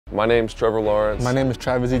My name's Trevor Lawrence. My name is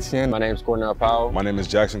Travis Etienne. My name is Cornell Powell. My name is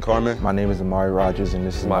Jackson Carmen. My name is Amari Rogers, and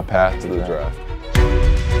this is my path to the draft.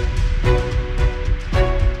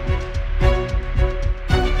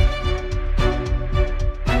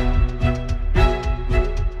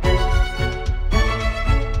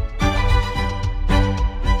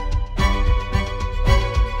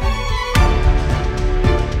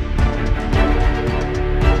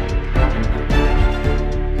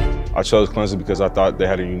 I chose Clemson because I thought they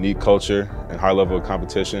had a unique culture and high level of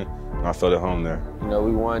competition, and I felt at home there. You know,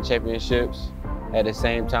 we won championships. At the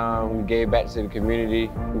same time, we gave back to the community.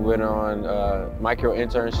 We went on micro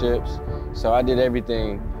internships. So I did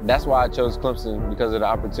everything. That's why I chose Clemson, because of the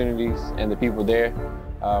opportunities and the people there.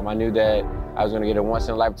 I knew that I was going to get a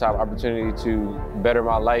once-in-a-lifetime opportunity to better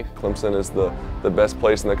my life. Clemson is the best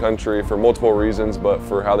place in the country for multiple reasons, but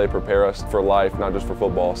for how they prepare us for life, not just for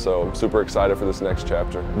football. So I'm super excited for this next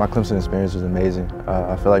chapter. My Clemson experience was amazing.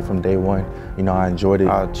 I feel like from day one, I enjoyed it.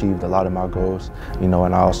 I achieved a lot of my goals, and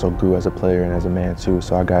I also grew as a player and as a man too,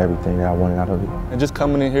 so I got everything that I wanted out of it. And just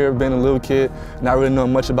coming in here, being a little kid, not really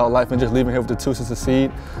knowing much about life, and just leaving here with the tools to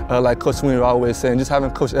succeed, like Coach Sweeney always saying, just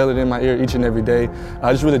having Coach Elliott in my ear each and every day,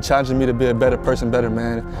 just really challenging me to be a better person, better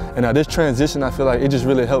man. And this transition, I feel like it just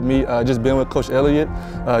really helped me, just being with Coach Elliott,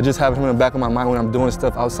 just having him in the back of my mind when I'm doing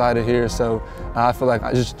stuff outside of here. So I feel like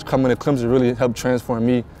just coming to Clemson really helped transform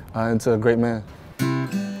me into a great man.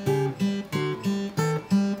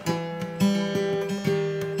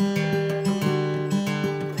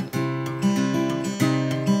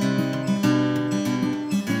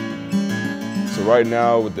 So right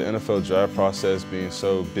now, with the NFL draft process being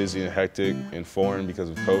so busy and hectic and foreign because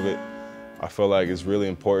of COVID, I feel like it's really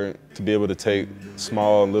important to be able to take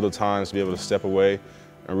small and little times to be able to step away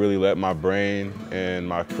and really let my brain and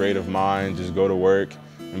my creative mind just go to work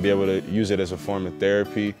and be able to use it as a form of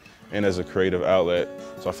therapy and as a creative outlet.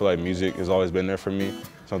 So I feel like music has always been there for me,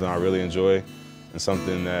 something I really enjoy and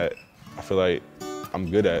something that I feel like I'm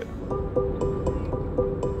good at.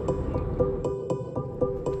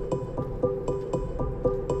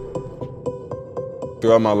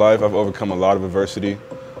 Throughout my life, I've overcome a lot of adversity.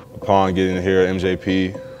 Upon getting here at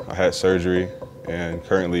MJP, I had surgery, and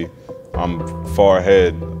currently I'm far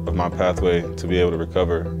ahead of my pathway to be able to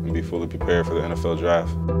recover and be fully prepared for the NFL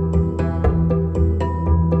draft.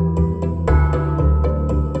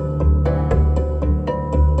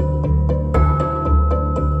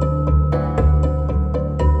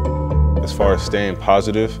 As far as staying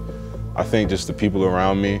positive, I think just the people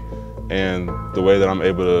around me and the way that I'm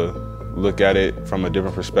able to look at it from a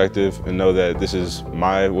different perspective and know that this is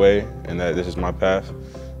my way and that this is my path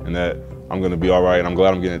and that I'm going to be all right, and I'm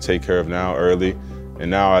glad I'm getting taken care of now early.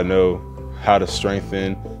 And now I know how to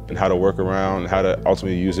strengthen and how to work around and how to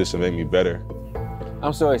ultimately use this to make me better.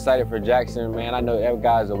 I'm so excited for Jackson, man. I know that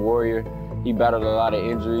guy's a warrior. He battled a lot of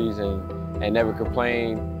injuries and never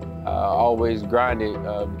complained, always grinded,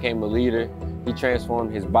 became a leader. He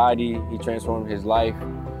transformed his body, he transformed his life.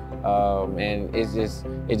 And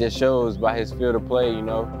it just shows by his field of play,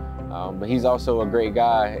 but he's also a great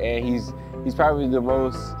guy, and he's probably the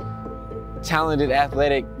most talented,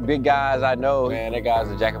 athletic, big guys I know. Man, that guy's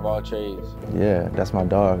a jack of all trades. Yeah, that's my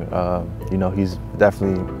dog. He's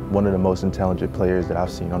definitely one of the most intelligent players that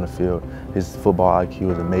I've seen on the field. His football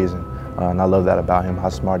IQ is amazing, and I love that about him, how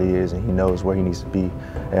smart he is, and he knows where he needs to be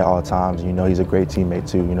at all times. He's a great teammate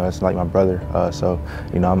too. It's like my brother.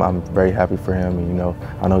 I'm very happy for him, and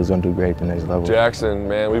I know he's going to do great at the next level. Jackson,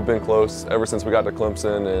 man, we've been close ever since we got to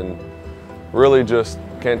Clemson, and really just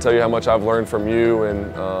can't tell you how much I've learned from you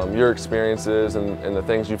and your experiences and the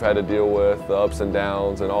things you've had to deal with, the ups and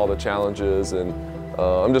downs and all the challenges. And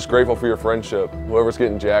I'm just grateful for your friendship. Whoever's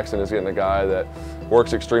getting Jackson is getting a guy that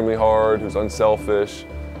works extremely hard, who's unselfish,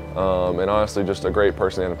 and honestly just a great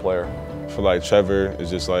person and a player. I feel like Trevor is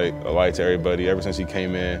just like a light to everybody. Ever since he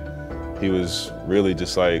came in, he was really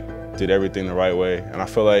just like, did everything the right way. And I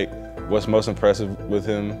feel like what's most impressive with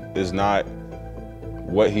him is not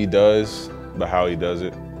what he does, but how he does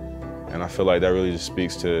it. And I feel like that really just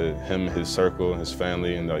speaks to him, his circle, his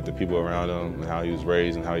family, and like the people around him, and how he was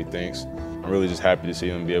raised and how he thinks. I'm really just happy to see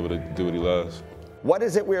him be able to do what he loves. What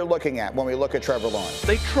is it we're looking at when we look at Trevor Lawrence?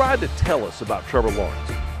 They tried to tell us about Trevor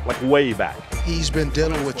Lawrence, like way back. He's been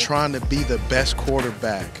dealing with trying to be the best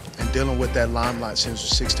quarterback and dealing with that limelight since he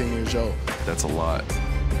was 16 years old. That's a lot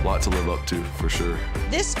to live up to, for sure.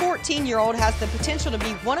 This 14-year-old has the potential to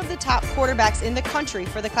be one of the top quarterbacks in the country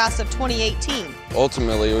for the class of 2018.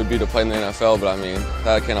 Ultimately, it would be to play in the NFL, but I mean,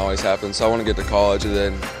 that can't always happen. So I want to get to college and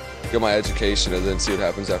then get my education and then see what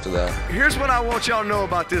happens after that. Here's what I want y'all to know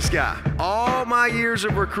about this guy. All my years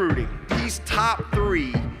of recruiting, he's top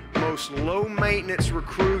 3 most most low-maintenance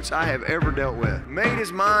recruits I have ever dealt with. Made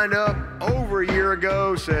his mind up over a year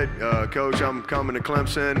ago, said, Coach, I'm coming to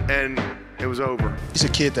Clemson, and it was over. He's a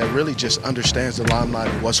kid that really just understands the limelight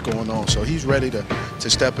and what's going on. So he's ready to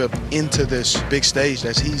step up into this big stage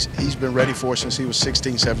that he's been ready for since he was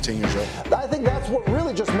 16, 17 years old. I think that's what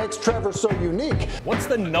really just makes Trevor so unique. What's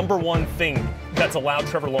the #1 thing that's allowed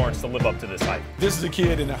Trevor Lawrence to live up to this hype? This is a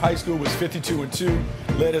kid in high school, was 52-2,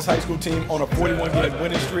 led his high school team on a 41-game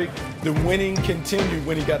winning streak. The winning continued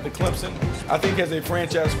when he got to Clemson. I think as a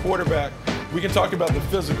franchise quarterback, we can talk about the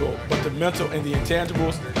physical, but the mental and the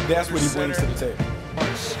intangibles, that's what he brings to the table.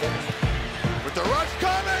 With the rush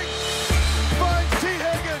coming, finds T.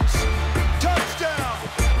 Higgins, touchdown.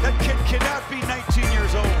 That kid cannot be 19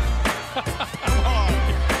 years old. Come on.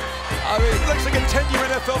 I mean, he looks like a 10-year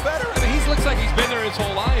NFL veteran. I mean, he looks like he's been there his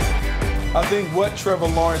whole life. I think what Trevor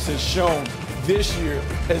Lawrence has shown this year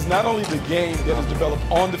is not only the game that has developed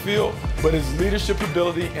on the field, but his leadership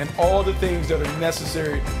ability and all the things that are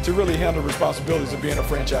necessary to really handle responsibilities of being a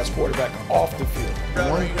franchise quarterback off the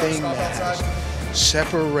field. One thing that has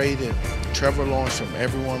separated Trevor Lawrence from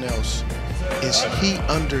everyone else is he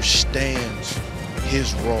understands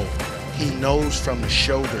his role. He knows from the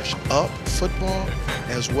shoulders up football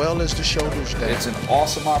as well as the shoulders down. It's an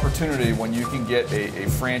awesome opportunity when you can get a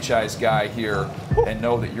franchise guy here and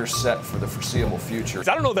know that you're set for the foreseeable future.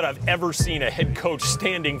 I don't know that I've ever seen a head coach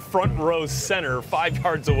standing front row center 5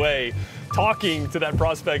 yards away talking to that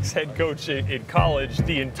prospect's head coach in college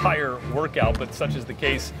the entire workout, but such is the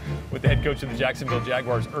case with the head coach of the Jacksonville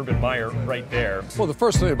Jaguars, Urban Meyer, right there. Well, the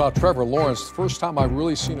first thing about Trevor Lawrence, the first time I've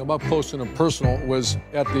really seen him up close and personal was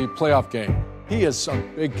at the playoff game. He is a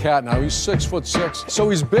big cat now. He's 6'6", so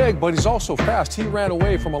he's big, but he's also fast. He ran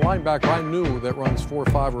away from a linebacker I knew that runs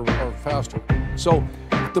 4.5 or faster. So,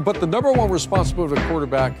 but the #1 responsibility of a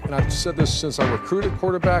quarterback, and I've said this since I recruited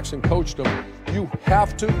quarterbacks and coached them, you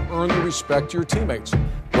have to earn the respect of your teammates.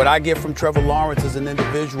 What I get from Trevor Lawrence is an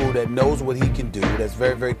individual that knows what he can do, that's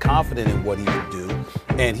very, very confident in what he can do,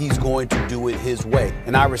 and he's going to do it his way.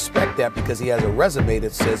 And I respect that because he has a resume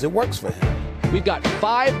that says it works for him. We've got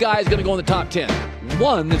 5 guys going to go in the top 10.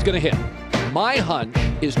 1 is going to hit. My hunch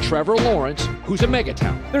is Trevor Lawrence, who's a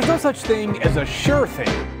megatalent. There's no such thing as a sure thing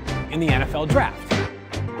in the NFL draft.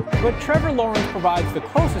 But Trevor Lawrence provides the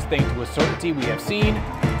closest thing to a certainty we have seen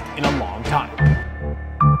in a long time.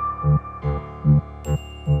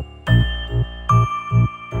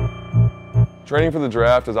 Training for the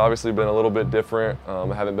draft has obviously been a little bit different. I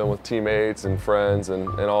haven't been with teammates and friends and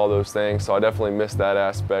all those things, so I definitely missed that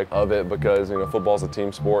aspect of it because football's a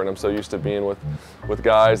team sport, and I'm so used to being with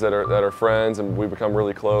guys that are friends, and we become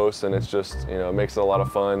really close, and it's just it makes it a lot of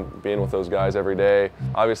fun being with those guys every day.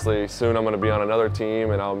 Obviously, soon I'm going to be on another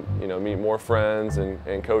team, and I'll meet more friends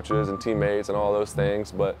and coaches and teammates and all those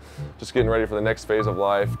things. But just getting ready for the next phase of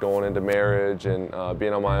life, going into marriage and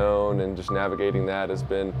being on my own, and just navigating that has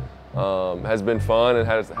been fun and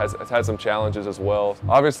has had some challenges as well.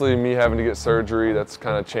 Obviously, me having to get surgery, that's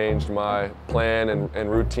kind of changed my plan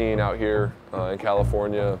and routine out here in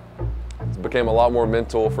California. It became a lot more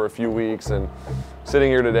mental for a few weeks, and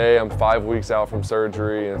sitting here today, I'm 5 weeks out from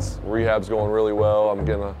surgery, and rehab's going really well. I'm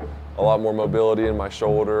getting a lot more mobility in my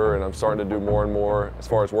shoulder, and I'm starting to do more and more as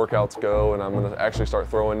far as workouts go, and I'm going to actually start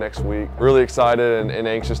throwing next week. Really excited and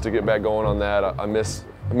anxious to get back going on that. I miss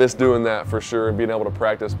doing that for sure, and being able to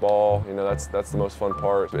practice ball. That's the most fun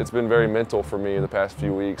part. It's been very mental for me the past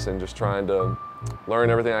few weeks, and just trying to learn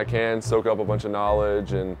everything I can, soak up a bunch of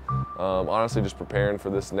knowledge, and honestly just preparing for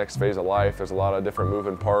this next phase of life. There's a lot of different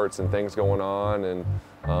moving parts and things going on, and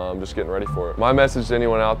just getting ready for it. My message to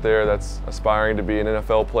anyone out there that's aspiring to be an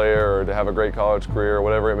NFL player or to have a great college career, or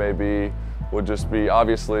whatever it may be, would just be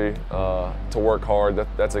obviously to work hard.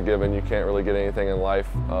 That's a given. You can't really get anything in life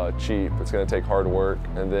cheap. It's going to take hard work.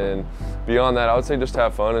 And then beyond that, I would say just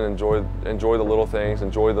have fun and enjoy the little things,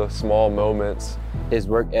 enjoy the small moments. His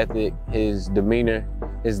work ethic, his demeanor,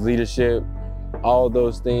 his leadership, all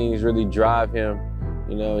those things really drive him.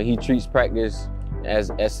 He treats practice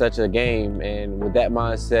as such a game, and with that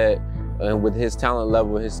mindset and with his talent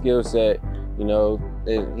level, his skill set,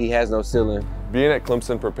 he has no ceiling. Being at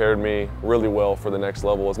Clemson prepared me really well for the next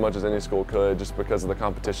level, as much as any school could, just because of the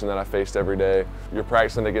competition that I faced every day. You're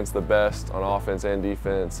practicing against the best on offense and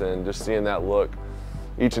defense, and just seeing that look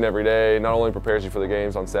each and every day not only prepares you for the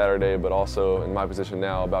games on Saturday, but also in my position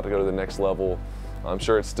now, about to go to the next level. I'm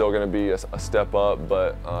sure it's still going to be a step up,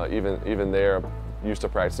 but even there, I'm used to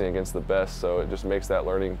practicing against the best, so it just makes that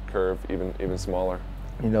learning curve even smaller.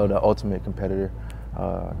 The ultimate competitor.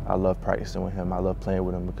 I love practicing with him. I love playing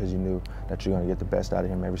with him because you knew that you're going to get the best out of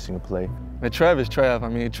him every single play. Man, Trev is Trev. I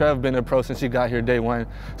mean, Trev been a pro since he got here day one,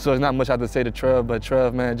 so there's not much I have to say to Trev, but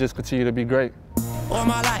Trev, man, just continue to be great. All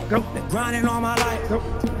my life, been grinding all my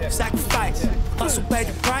life, sacrifice, hustle paid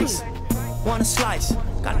the price, want a slice,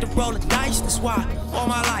 got to roll the dice, that's why, all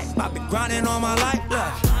my life, I've been grinding all my life,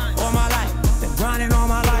 all my life, been grinding all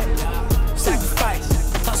my life,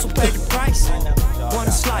 sacrifice, hustle paid the price, want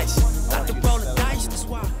a slice, got to roll the dice, that's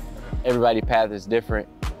why. Everybody's path is different,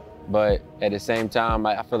 but at the same time,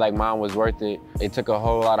 I feel like mine was worth it. It took a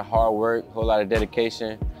whole lot of hard work, a whole lot of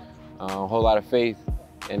dedication, a whole lot of faith,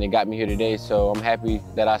 and it got me here today, so I'm happy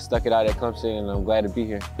that I stuck it out at Clemson, and I'm glad to be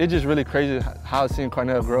here. It's just really crazy how I've seen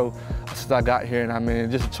Cornell grow since I got here, and I mean, it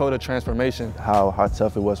just showed a transformation. How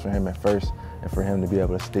tough it was for him at first, and for him to be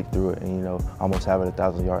able to stick through it and, you know, almost have a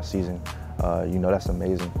 1,000-yard season, you know, that's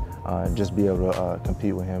amazing. Just be able to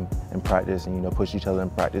compete with him in practice and, you know, push each other in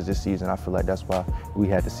practice this season. I feel like that's why we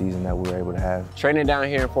had the season that we were able to have. Training down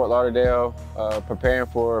here in Fort Lauderdale, preparing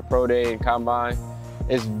for Pro Day and Combine,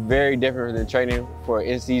 it's very different than training for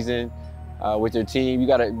in-season with your team. You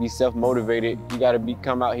gotta be self-motivated. You gotta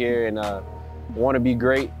come out here and want to be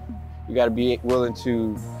great. You gotta be willing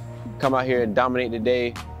to come out here and dominate the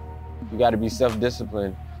day. You gotta be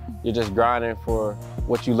self-disciplined. You're just grinding for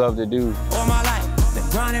what you love to do. All my life, been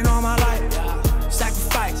grinding all my life,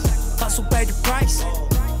 sacrifice, hustle paid the price,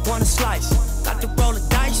 want a slice, got to roll the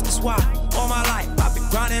dice, that's why, all my life, I've been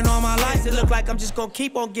grinding all my life. It look like I'm just gonna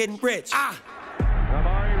keep on getting rich.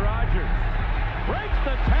 Breaks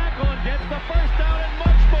the tackle and gets the first down and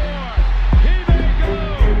much more. He may go.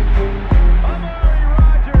 Amari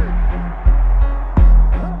Rogers.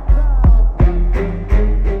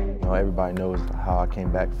 You know, everybody knows how I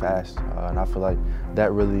came back fast, and I feel like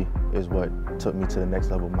that really is what took me to the next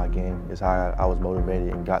level of my game, is how I was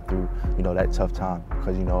motivated and got through, you know, that tough time.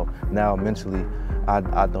 Because, you know, now mentally,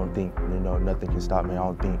 I don't think, you know, nothing can stop me. I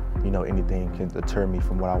don't think, you know, anything can deter me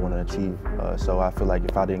from what I want to achieve. So I feel like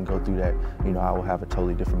if I didn't go through that, you know, I would have a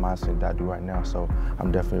totally different mindset that I do right now. So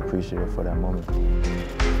I'm definitely appreciative for that moment.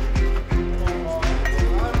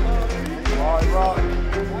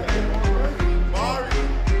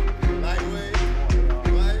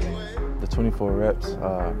 The 24 reps,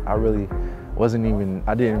 I really I didn't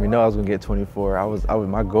even know I was gonna get 24.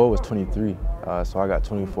 My goal was 23, so I got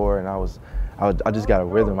 24, and I just got a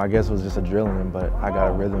rhythm. I guess it was just adrenaline, but I got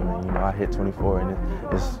a rhythm, and, you know, I hit 24,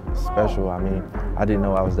 and it's special. I mean, I didn't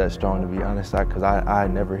know I was that strong, to be honest, because I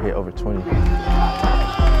had never hit over 20.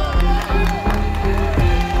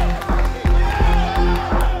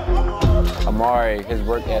 Amari, his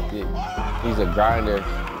work ethic, he's a grinder.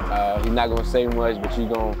 He's not gonna say much, but you're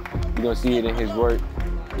gonna see it in his work.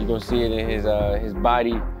 You're gonna see it in his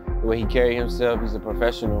body, the way he carries himself. He's a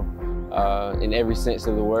professional in every sense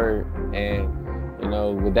of the word. And, you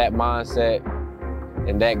know, with that mindset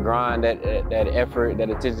and that grind, that effort, that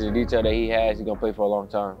attention to detail that he has, he's gonna play for a long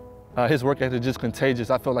time. His work ethic is just contagious.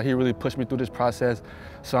 I feel like he really pushed me through this process.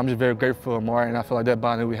 So I'm just very grateful for Amari, and I feel like that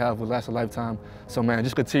bond that we have will last a lifetime. So, man,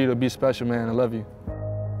 just continue to be special, man. I love you.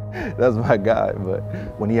 That's my guy, but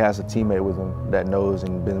when he has a teammate with him that knows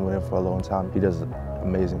and been with him for a long time, he does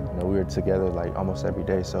amazing. You know, we were together like almost every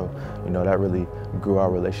day, so, you know, that really grew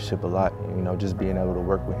our relationship a lot. You know, just being able to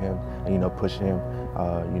work with him and, you know, push him,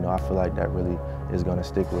 you know, I feel like that really is gonna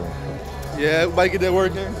stick with him. Yeah, everybody get that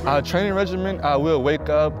work in? Training regimen, we'll wake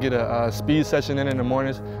up, get a speed session in the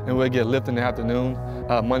mornings, and we'll get lift in the afternoon,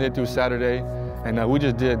 Monday through Saturday. And we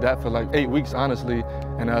just did that for like 8 weeks, honestly.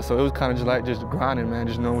 And so it was kind of just grinding, man,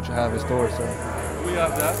 just knowing what you have in store. So we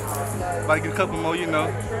out there. About to get a couple more, you know.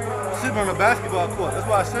 Should have been on the basketball court. That's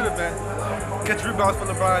why I should have been. Catch rebounds for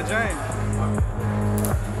LeBron James.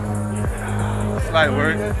 Slight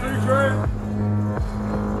work.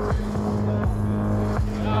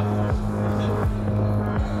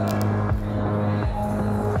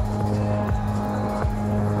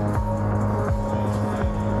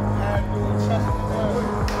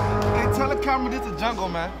 This is jungle,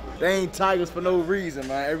 man. They ain't tigers for no reason,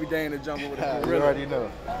 man. Every day in the jungle with a You already know.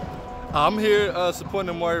 I'm here supporting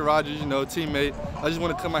Amari Rogers, you know, teammate. I just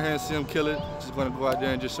want to come out here and see him kill it. Just want to go out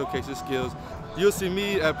there and just showcase his skills. You'll see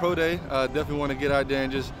me at Pro Day. Definitely want to get out there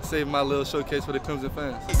and just save my little showcase for the Clemson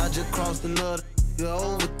fans. I just crossed another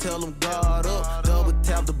over, tell them guard up. Double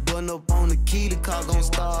tap the button up on the key, the car gon'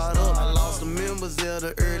 start up. I lost some members at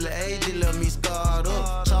the early age, it left me scarred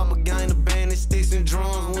up. Chopper gang, the band, sticks and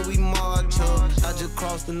drums when we march up. I just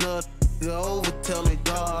crossed another over, tell them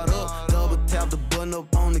guard up. Double tap the button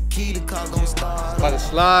up on the key, the car gon' start up. About to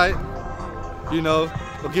slide, you know,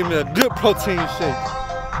 go give me a good protein shake.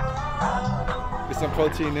 Get some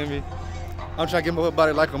protein in me. I'm trying to get my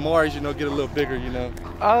body like Amari's, you know, get a little bigger, you know.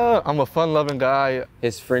 I'm a fun-loving guy.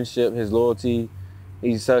 His friendship, his loyalty,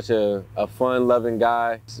 he's such a fun-loving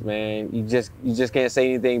guy. Man, you just can't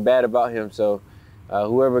say anything bad about him. So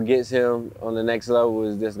whoever gets him on the next level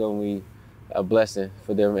is just going to be a blessing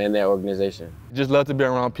for them and their organization. Just love to be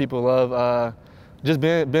around people, love just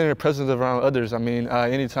being in the presence around others. I mean,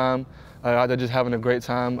 anytime out there just having a great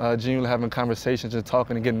time, genuinely having conversations and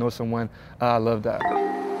talking and getting to know someone, I love that.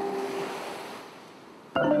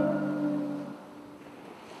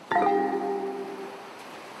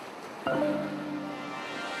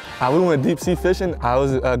 We went deep sea fishing. It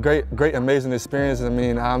was a great, amazing experience. I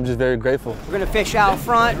mean, I'm just very grateful. We're gonna fish out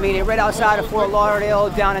front, meaning right outside of Fort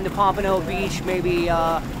Lauderdale, down into Pompano Beach, maybe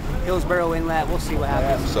Hillsborough Inlet. We'll see what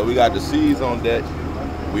happens. So we got the seeds on deck.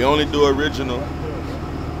 We only do original,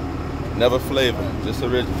 never flavor, just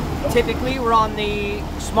original. Typically, we're on the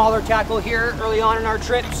smaller tackle here early on in our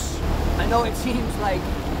trips. I know it seems like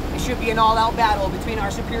it should be an all-out battle between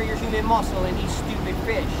our superior human muscle and these stupid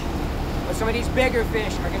fish. But some of these bigger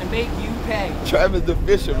fish are gonna make you pay. Travis the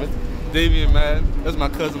fisherman. Davian, man, that's my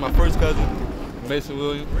cousin, my first cousin, Mason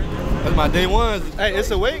Williams. That's my day ones. Hey,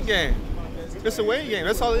 it's a weighing game. It's a weighing game.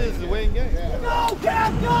 That's all it is, it's a weighing game. Go,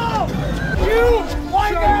 Cap, go! You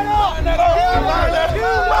wind that up! You wind that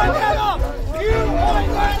up! You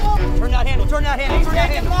wind that up! Turn that handle, turn that handle, turn that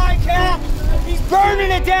handle. Line, Cap! He's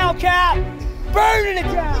burning it down, Cap! Burning it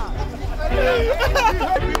down!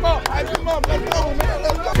 Hype him up, let's go, man,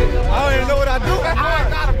 let's go. I don't even know what I do. I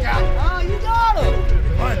got him, Cap. Oh, you got him!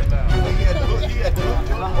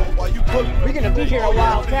 We're gonna be here a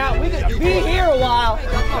while, Cap. We're gonna be here a while.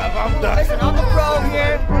 Listen, I'm the pro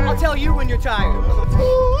here. I'll tell you when you're tired.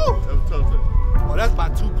 Oh, that's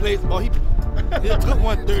about 2 plates, boy. He took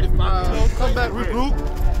 135. Come back, regroup,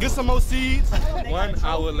 get some more seeds. 1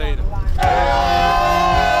 hour later.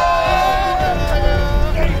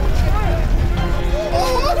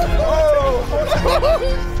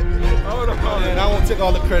 And I won't take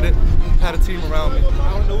all the credit. Had a team around me.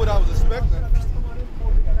 I don't know what I was expecting,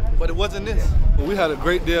 but it wasn't this. But we had a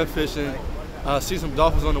great day of fishing. See some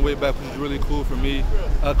dolphins on the way back, which was really cool for me.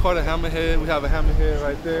 Caught a hammerhead. We have a hammerhead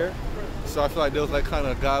right there. So I feel like there was like kind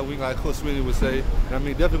of a guy wing, like Coach Sweeney would say. And I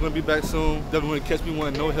mean, definitely gonna be back soon. Definitely gonna catch me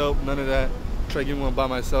one, no help, none of that. Try to get me one by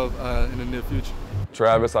myself in the near future.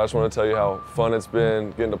 Travis, I just want to tell you how fun it's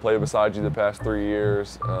been getting to play beside you the past 3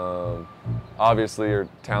 years. Obviously, your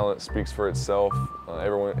talent speaks for itself.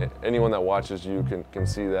 Anyone that watches you can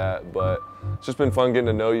see that, but it's just been fun getting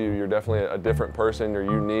to know you. You're definitely a different person. You're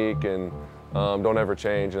unique and don't ever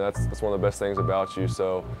change, and that's one of the best things about you.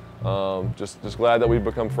 So just glad that we've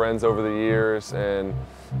become friends over the years, and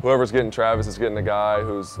whoever's getting Travis is getting a guy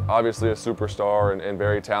who's obviously a superstar and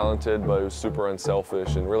very talented, but who's super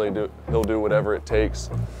unselfish and really he'll do whatever it takes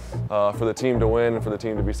for the team to win and for the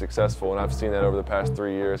team to be successful. And I've seen that over the past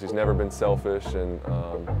 3 years. He's never been selfish, and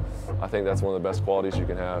I think that's one of the best qualities you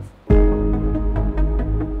can have.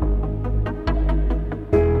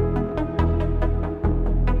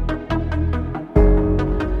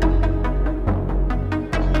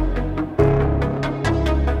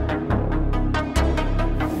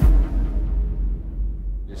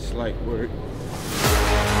 Like work.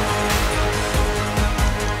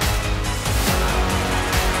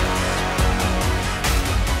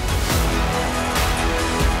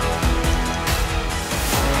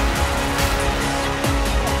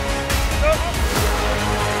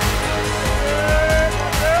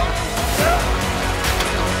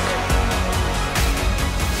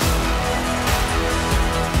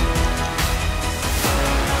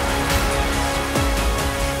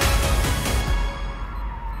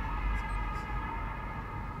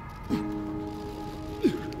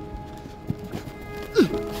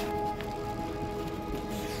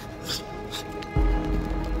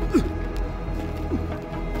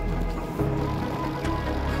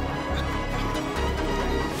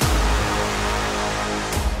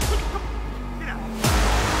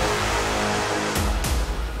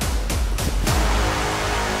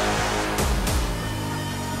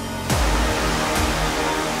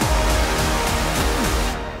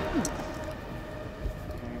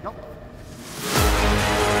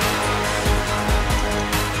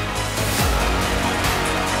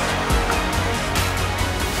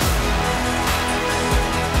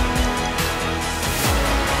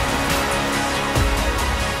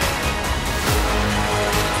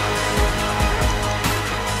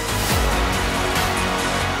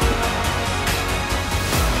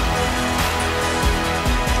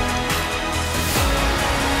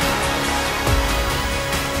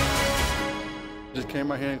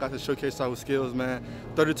 come out here and got to showcase our skills, man.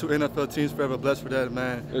 32 NFL teams, forever blessed for that,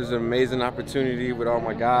 man. It was an amazing opportunity with all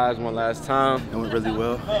my guys one last time. It went really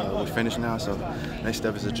well. We're finished now, so next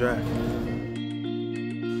step is the draft.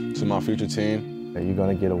 To my future team, you're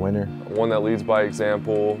going to get a winner. One that leads by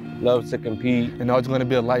example. Loves to compete. And always going to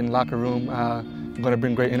be a light in the locker room. Going to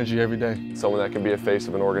bring great energy every day. Someone that can be a face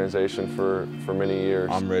of an organization for many years.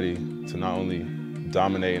 I'm ready to not only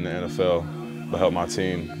dominate in the NFL, but help my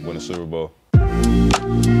team win a Super Bowl. I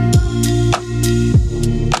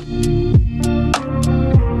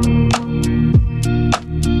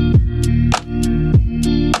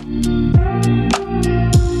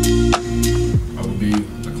will be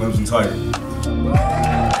a Clemson Tiger.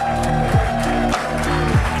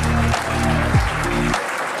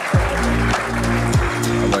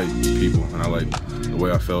 The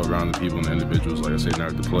way I felt around the people and the individuals, like I said,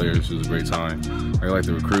 not the players, it was a great time. I like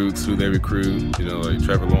the recruits, who they recruit, you know, like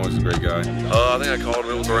Trevor Lawrence is a great guy. I think I called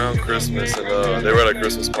them, it was around Christmas, and they were at a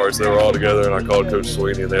Christmas party, so they were all together, and I called Coach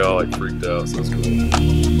Sweeney, and they all like freaked out, so it's cool.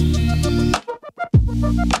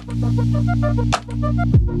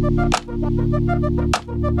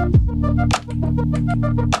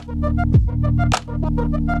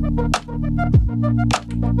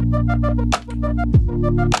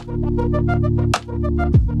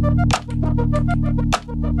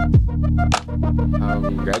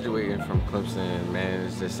 Graduating from Clemson, man,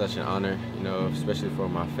 is just such an honor, you know, especially for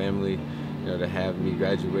my family, you know, to have me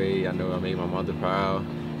graduate. I know I made my mother proud,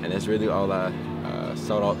 and that's really all I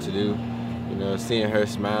sought out to do. You know, seeing her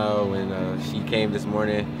smile when she came this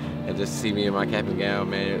morning and just see me in my cap and gown,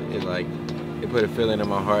 man, it put a feeling in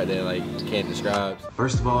my heart that like you can't describe.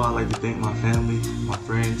 First of all, I'd like to thank my family, my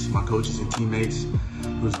friends, my coaches and teammates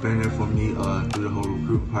who's been there for me through the whole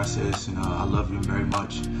recruiting process, and I love you very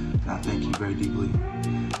much, and I thank you very deeply.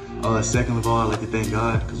 Second of all, I'd like to thank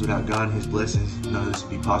God, because without God and His blessings, none of this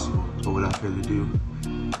would be possible. But without further ado,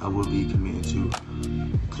 I will be committing to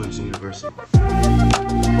Clemson University.